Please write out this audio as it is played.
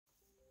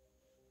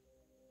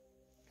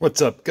What's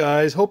up,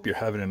 guys? Hope you're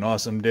having an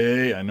awesome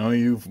day. I know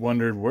you've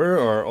wondered, where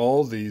are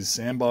all these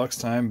sandbox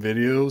time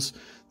videos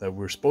that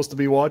we're supposed to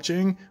be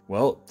watching?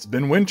 Well, it's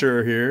been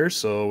winter here,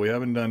 so we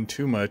haven't done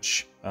too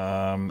much.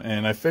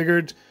 And I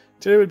figured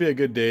today would be a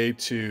good day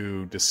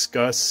to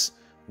discuss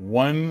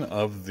one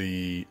of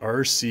the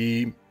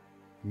RC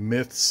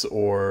myths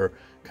or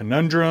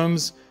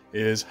conundrums,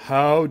 is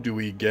how do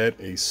we get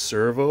a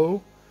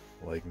servo,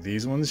 like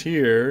these ones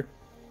here,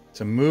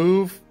 to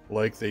move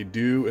like they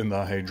do in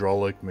the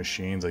hydraulic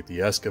machines, like the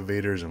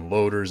excavators and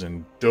loaders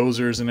and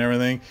dozers and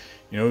everything.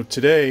 You know,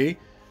 today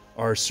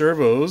our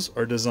servos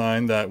are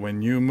designed that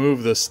when you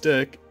move the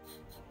stick,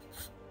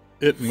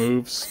 it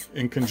moves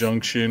in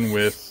conjunction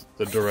with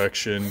the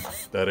direction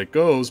that it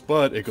goes,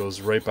 but it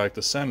goes right back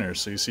to center.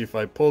 So you see, if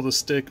I pull the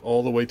stick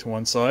all the way to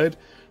one side,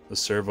 the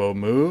servo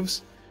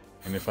moves,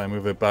 and if I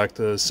move it back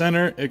to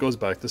center, it goes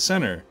back to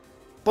center.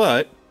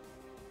 But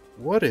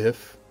what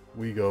if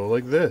we go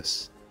like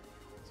this?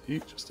 See,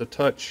 just a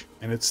touch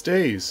and it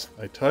stays.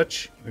 I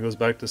touch, it goes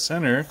back to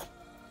center,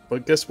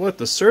 but guess what?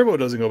 The servo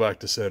doesn't go back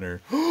to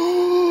center.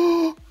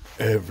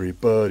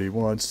 Everybody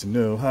wants to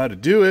know how to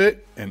do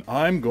it, and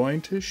I'm going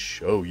to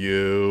show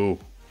you.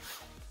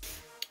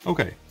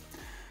 Okay,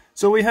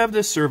 so we have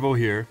this servo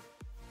here.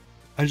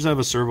 I just have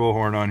a servo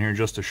horn on here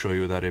just to show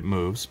you that it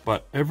moves,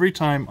 but every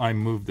time I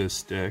move this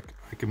stick,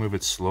 I can move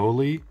it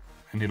slowly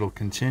and it'll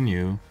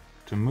continue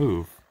to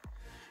move,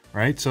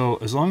 right? So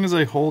as long as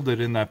I hold it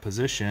in that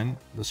position,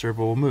 the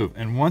servo will move.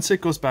 And once it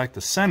goes back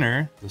to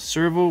center, the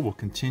servo will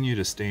continue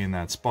to stay in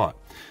that spot.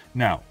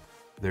 Now,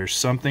 there's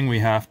something we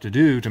have to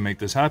do to make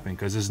this happen,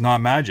 because it's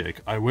not magic.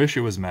 I wish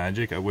it was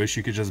magic. I wish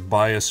you could just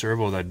buy a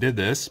servo that did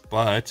this,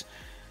 but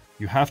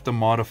you have to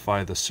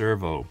modify the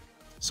servo.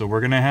 So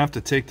we're going to have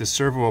to take the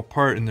servo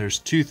apart, and there's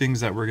two things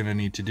that we're going to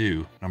need to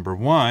do. Number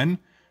one,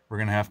 we're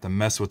going to have to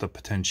mess with the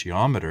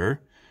potentiometer,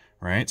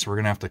 right? So we're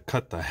going to have to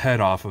cut the head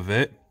off of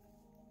it,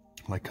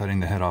 like cutting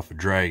the head off a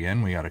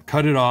dragon. We got to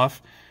cut it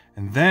off,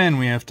 and then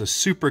we have to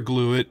super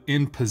glue it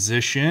in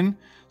position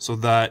so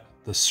that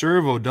the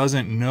servo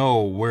doesn't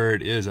know where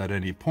it is at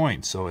any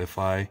point. So if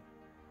I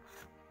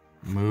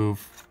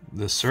move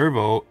the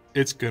servo,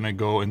 it's going to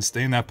go and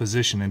stay in that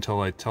position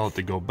until I tell it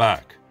to go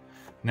back.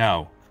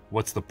 Now,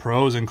 what's the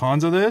pros and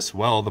cons of this?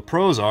 Well, the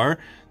pros are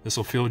this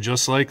will feel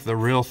just like the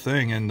real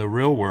thing in the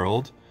real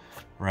world,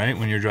 right?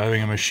 When you're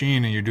driving a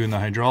machine and you're doing the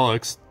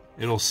hydraulics,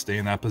 it'll stay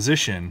in that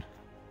position.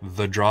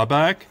 The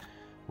drawback?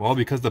 Well,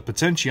 because the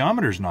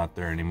potentiometer's not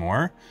there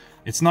anymore,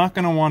 it's not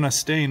going to want to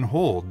stay and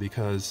hold,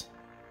 because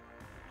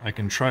I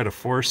can try to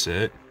force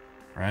it,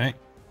 right?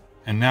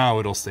 And now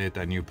it'll stay at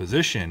that new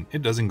position.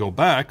 It doesn't go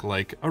back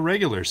like a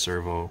regular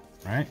servo,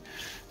 right?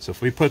 So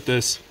if we put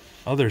this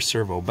other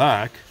servo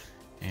back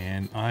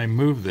and I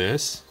move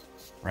this,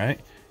 right?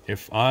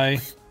 If I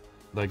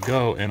let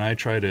go and I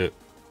try to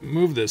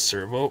move this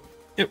servo,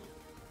 it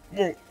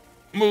won't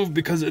move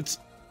because it's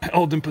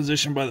held in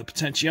position by the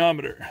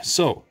potentiometer.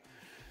 So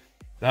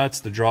that's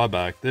the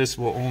drawback. This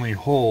will only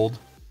hold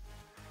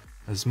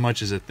as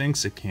much as it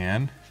thinks it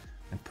can,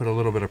 and put a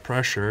little bit of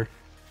pressure,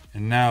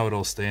 and now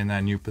it'll stay in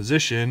that new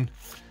position.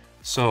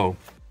 So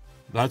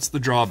that's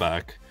the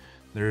drawback.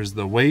 There's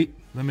the weight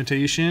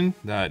limitation,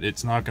 that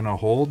it's not going to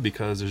hold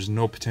because there's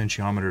no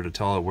potentiometer to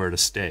tell it where to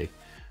stay.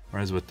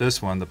 Whereas with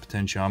this one, the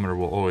potentiometer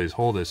will always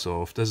hold it.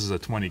 So if this is a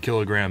 20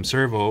 kilogram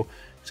servo,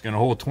 it's going to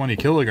hold 20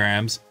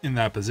 kilograms in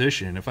that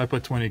position. If I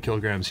put 20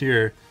 kilograms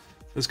here,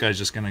 this guy's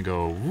just going to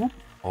go whoop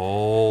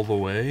all the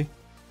way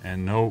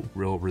and no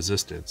real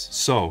resistance.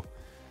 So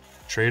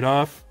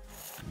trade-off,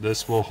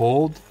 this will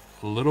hold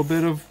a little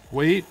bit of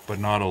weight, but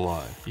not a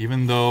lot.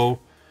 Even though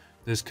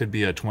this could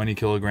be a 20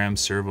 kilogram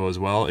servo as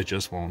well, it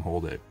just won't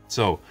hold it.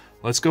 So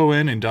let's go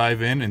in and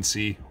dive in and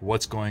see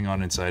what's going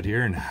on inside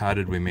here and how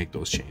did we make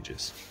those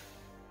changes.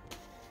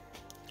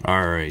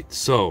 All right,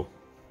 so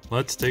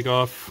let's take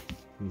off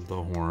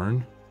the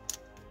horn,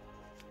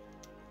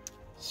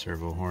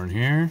 servo horn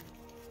here,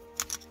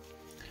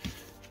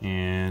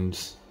 and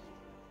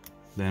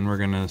then we're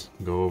gonna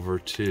go over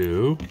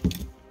to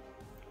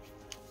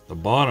the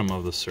bottom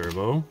of the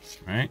servo,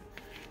 right?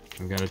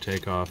 We've got to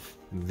take off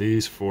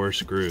these 4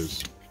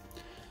 screws.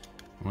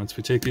 Once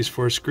we take these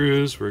 4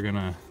 screws, we're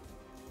gonna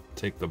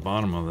take the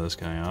bottom of this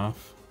guy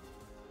off.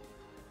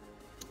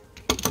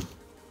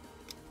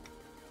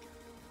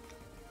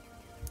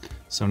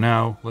 So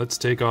now let's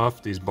take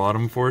off these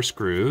bottom 4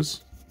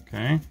 screws,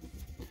 okay?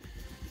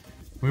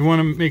 We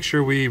want to make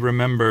sure we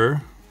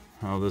remember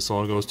how this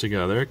all goes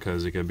together,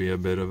 because it could be a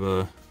bit of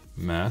a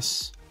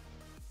mess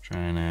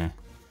trying to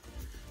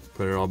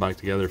put it all back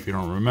together if you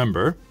don't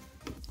remember.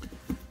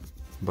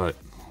 But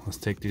let's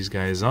take these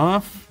guys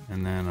off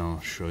and then I'll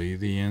show you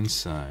the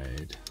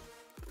inside.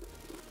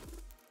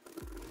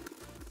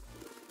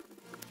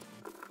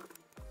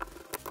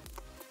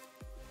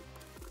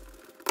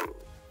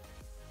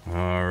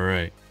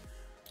 Alright,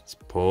 let's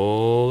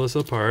pull this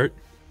apart.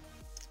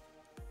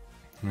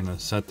 I'm going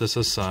to set this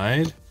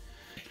aside.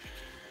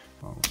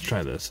 Well, let's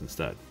try this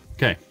instead.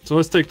 Okay, so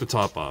let's take the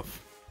top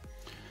off.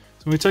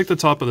 So we take the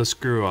top of the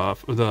screw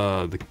off,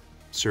 the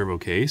servo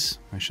case,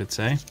 I should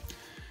say,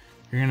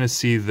 you're gonna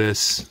see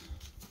this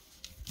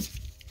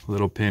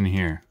little pin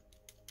here.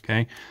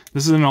 Okay,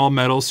 this is an all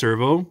metal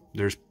servo.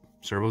 There's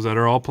servos that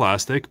are all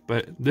plastic,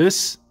 but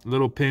this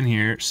little pin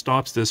here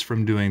stops this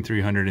from doing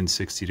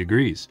 360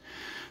 degrees.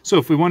 So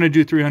if we want to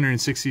do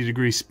 360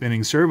 degree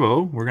spinning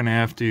servo, we're going to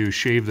have to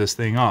shave this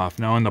thing off.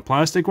 Now in the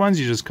plastic ones,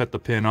 you just cut the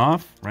pin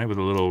off, right, with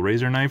a little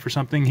razor knife or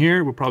something.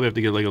 Here, we'll probably have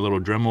to get like a little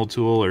Dremel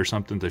tool or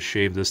something to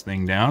shave this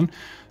thing down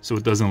so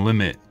it doesn't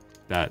limit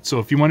that. So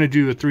if you want to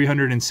do a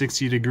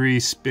 360 degree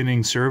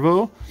spinning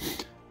servo,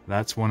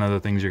 that's one of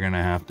the things you're going to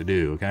have to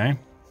do, okay?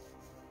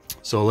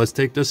 So let's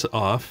take this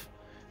off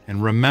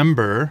and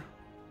remember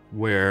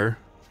where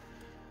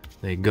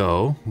they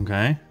go,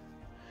 okay?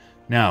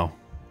 Now,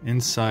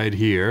 inside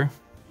here,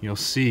 you'll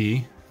see,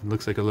 it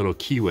looks like a little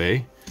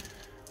keyway,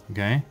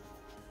 okay?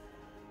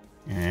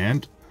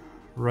 And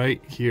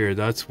right here,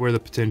 that's where the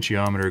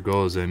potentiometer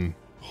goes and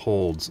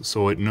holds,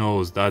 so it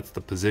knows that's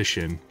the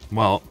position.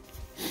 Well,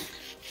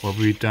 what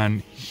we've done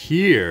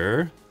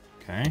here,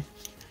 okay,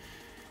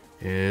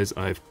 is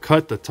I've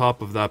cut the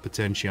top of that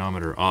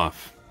potentiometer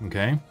off,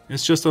 okay?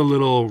 It's just a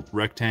little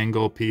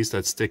rectangle piece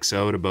that sticks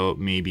out about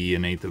maybe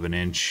 1/8 of an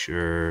inch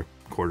or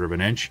 1/4 of an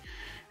inch.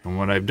 And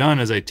what I've done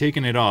is I've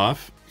taken it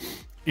off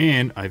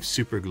and I've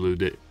super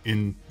glued it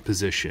in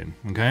position,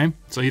 okay?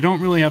 So you don't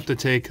really have to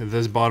take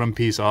this bottom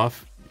piece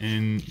off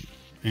in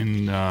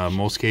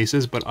most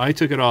cases, but I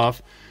took it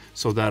off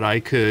so that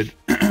I could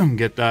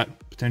get that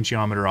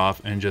potentiometer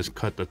off and just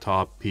cut the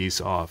top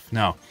piece off.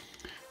 Now,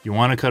 you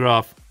want to cut it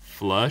off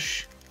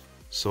flush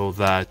so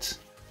that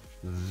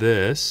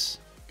this,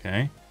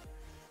 okay,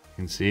 you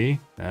can see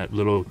that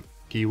little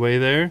keyway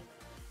there.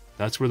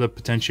 That's where the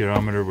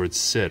potentiometer would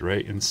sit,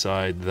 right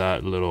inside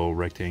that little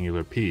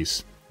rectangular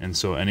piece. And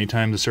so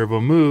anytime the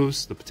servo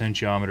moves, the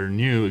potentiometer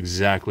knew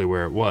exactly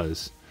where it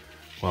was.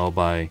 Well,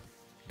 by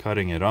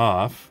cutting it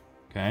off,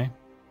 okay,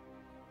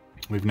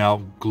 we've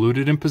now glued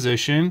it in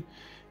position.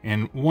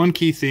 And one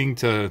key thing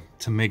to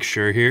make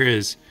sure here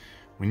is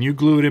when you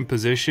glue it in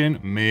position,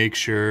 make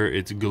sure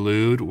it's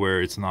glued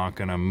where it's not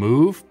gonna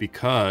move,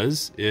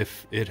 because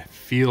if it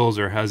feels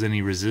or has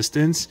any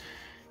resistance,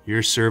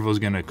 your servo is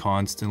going to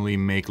constantly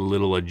make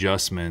little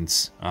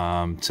adjustments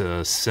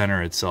to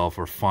center itself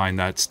or find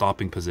that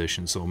stopping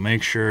position. So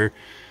make sure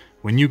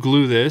when you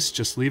glue this,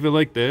 just leave it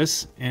like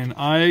this. And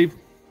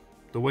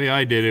the way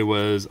I did it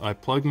was I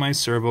plugged my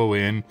servo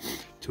in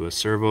to a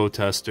servo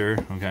tester.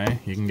 Okay,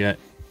 you can get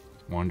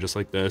one just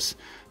like this.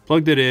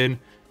 Plugged it in,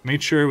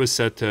 made sure it was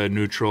set to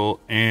neutral,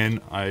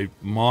 and I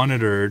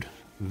monitored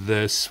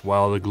this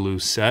while the glue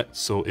set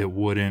so it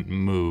wouldn't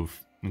move.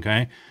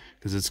 Okay,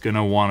 because it's going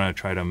to want to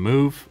try to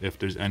move if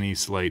there's any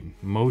slight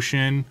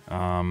motion,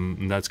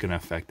 and that's going to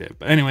affect it.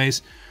 But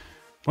anyways,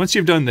 once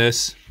you've done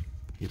this,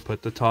 you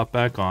put the top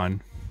back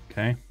on,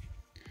 okay?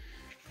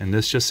 And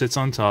this just sits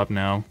on top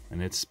now,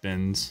 and it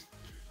spins,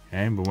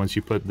 okay? But once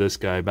you put this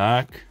guy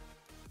back,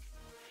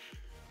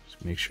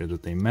 just make sure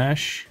that they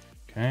mesh,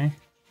 okay?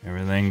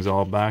 Everything's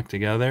all back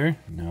together.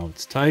 Now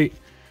it's tight.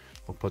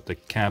 We'll put the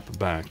cap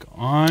back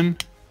on,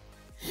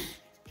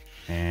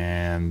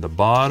 and the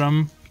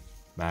bottom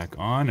back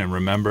on. And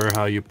remember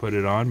how you put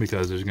it on,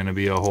 because there's going to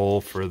be a hole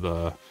for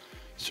the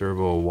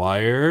servo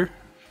wire,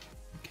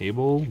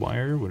 cable,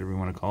 wire, whatever you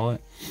want to call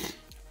it.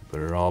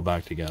 Put it all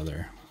back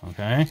together,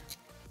 okay?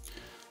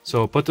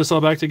 So put this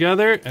all back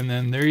together, and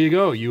then there you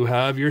go. You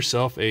have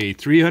yourself a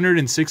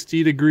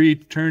 360 degree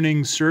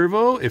turning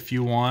servo. If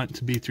you want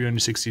to be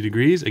 360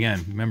 degrees,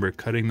 again, remember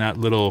cutting that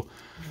little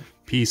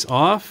piece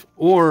off,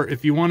 or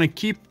if you want to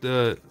keep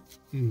the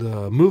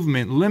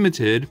movement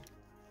limited,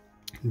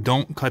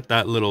 don't cut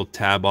that little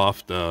tab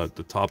off the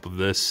top of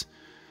this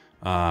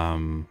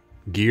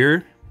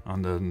gear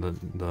on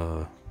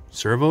the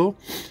servo.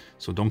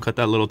 So don't cut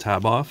that little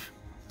tab off,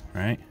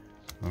 right?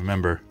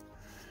 Remember,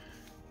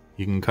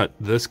 you can cut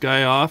this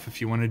guy off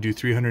if you want to do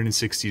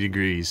 360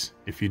 degrees.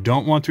 If you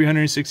don't want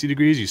 360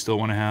 degrees, you still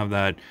want to have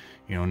that,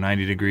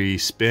 90 degree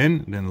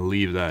spin, then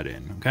leave that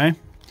in, okay?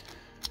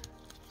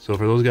 So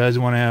for those guys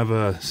who want to have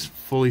a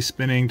fully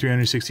spinning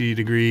 360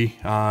 degree,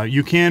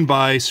 you can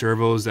buy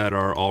servos that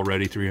are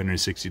already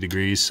 360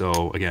 degrees.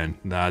 So again,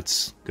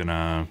 that's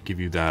gonna give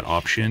you that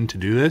option to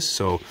do this.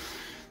 So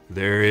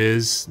there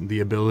is the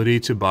ability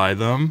to buy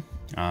them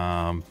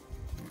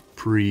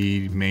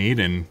pre-made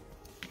and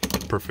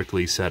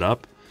perfectly set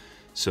up.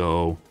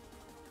 So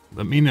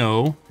let me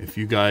know if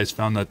you guys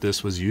found that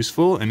this was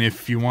useful, and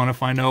if you want to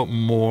find out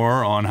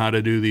more on how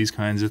to do these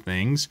kinds of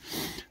things,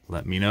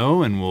 let me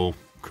know, and we'll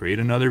create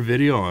another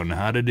video on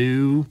how to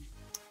do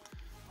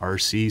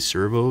RC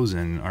servos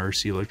and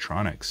RC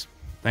electronics.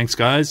 Thanks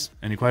guys.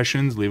 Any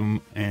questions, leave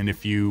them. And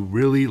if you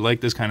really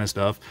like this kind of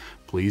stuff,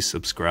 please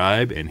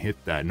subscribe and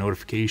hit that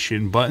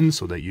notification button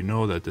so that you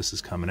know that this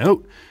is coming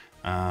out.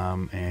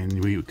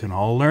 And we can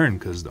all learn,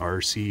 because the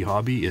RC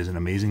hobby is an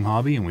amazing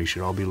hobby, and we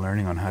should all be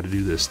learning on how to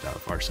do this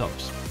stuff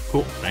ourselves.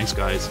 Cool. Thanks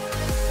guys.